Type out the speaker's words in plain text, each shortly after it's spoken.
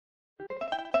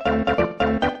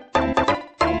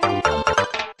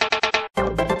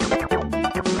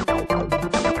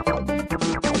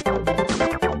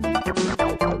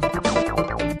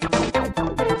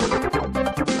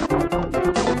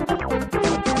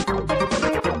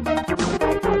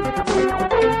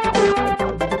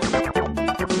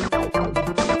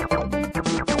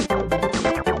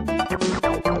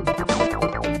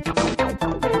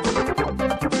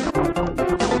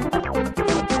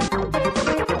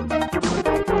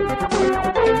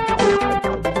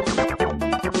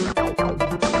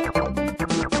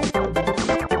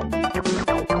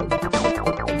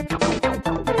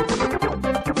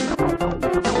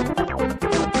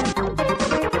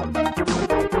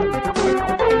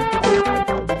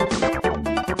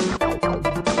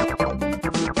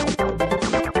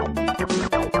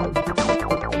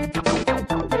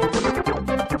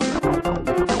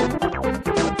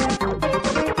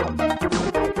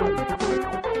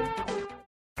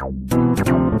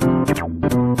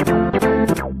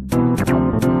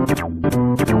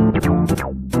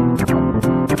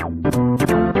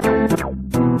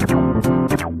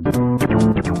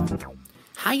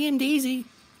Hi, I'm Daisy.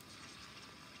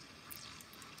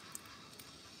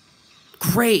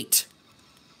 Great.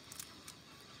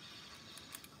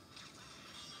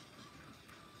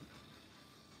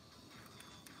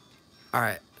 All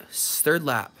right, third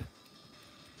lap.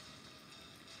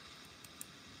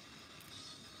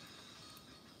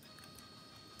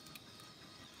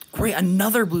 Great,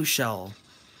 another blue shell.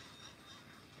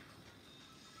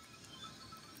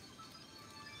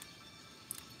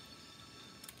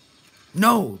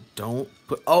 No, don't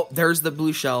put. Oh, there's the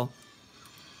blue shell.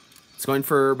 It's going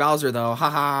for Bowser, though.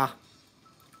 Haha.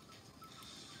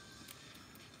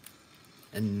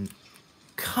 And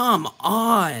come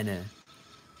on.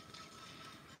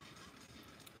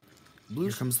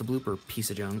 Here comes the blooper, piece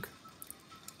of junk.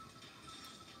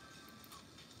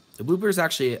 The blooper is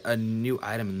actually a new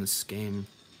item in this game,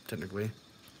 technically.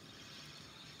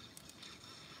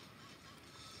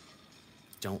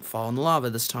 Don't fall in the lava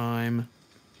this time.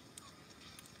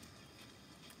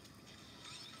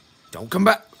 Don't come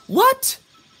back. What?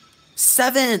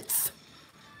 7th.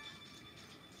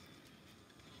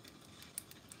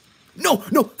 No,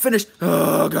 no, finish.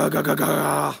 Oh,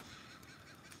 ga.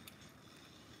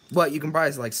 What? You can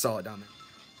probably like saw it down there.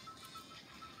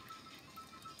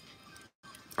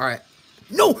 All right.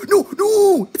 No, no,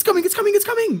 no! It's coming, it's coming, it's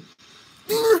coming!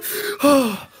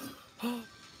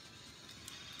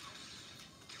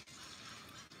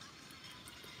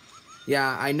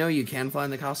 Yeah, I know you can fly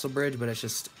in the castle bridge, but it's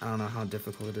just, I don't know how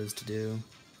difficult it is to do.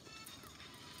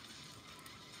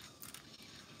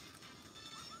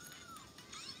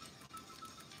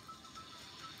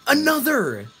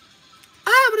 Another!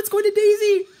 Ah, but it's going to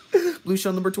Daisy! Blue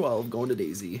shell number 12, going to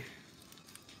Daisy.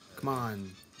 Come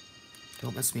on.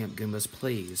 Don't mess me up, Goombas.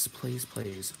 Please, please,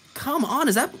 please. Come on,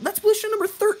 that's blue shell number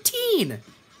 13!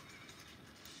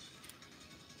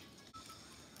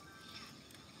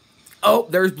 Oh,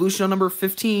 there's blue shell number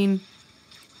 15.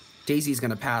 Daisy's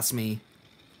gonna pass me.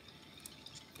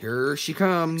 Here she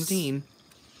comes. 16.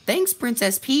 Thanks,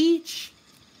 Princess Peach.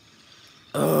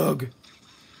 Ugh.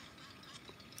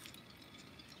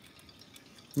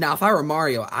 Now, if I were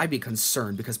Mario, I'd be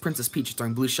concerned because Princess Peach is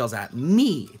throwing blue shells at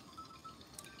me.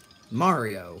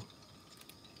 Mario.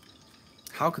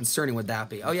 How concerning would that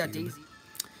be? Oh, yeah, Daisy.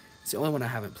 It's the only one I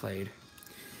haven't played.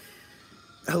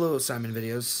 Hello, Simon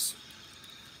Videos.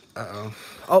 Uh-oh.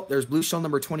 Oh, there's blue shell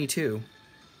number 22.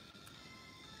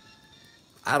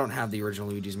 I don't have the original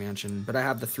Luigi's Mansion, but I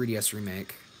have the 3DS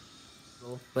remake.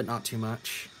 But not too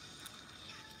much.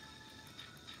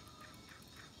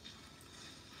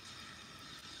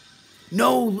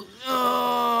 No!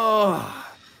 Ugh.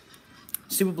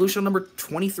 Stupid blue shell number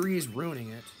 23 is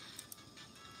ruining it.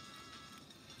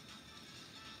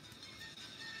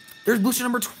 There's blue shell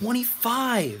number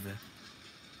 25!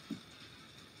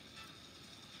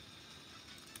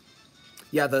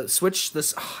 Yeah, the Switch,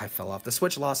 I fell off. The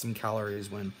Switch lost some calories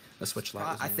when the Switch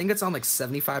Lite I think it's on like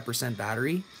 75%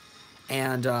 battery.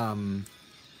 And,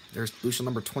 there's blue shell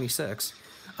number 26.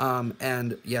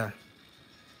 And, yeah.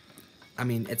 I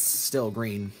mean, it's still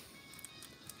green.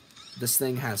 This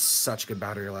thing has such good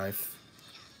battery life.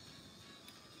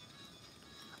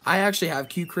 I actually have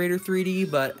Q Creator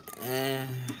 3D, but,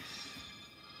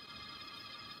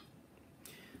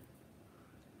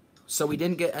 So we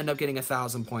didn't end up getting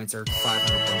 1,000 points or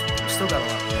 500 points. We still got a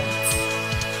lot.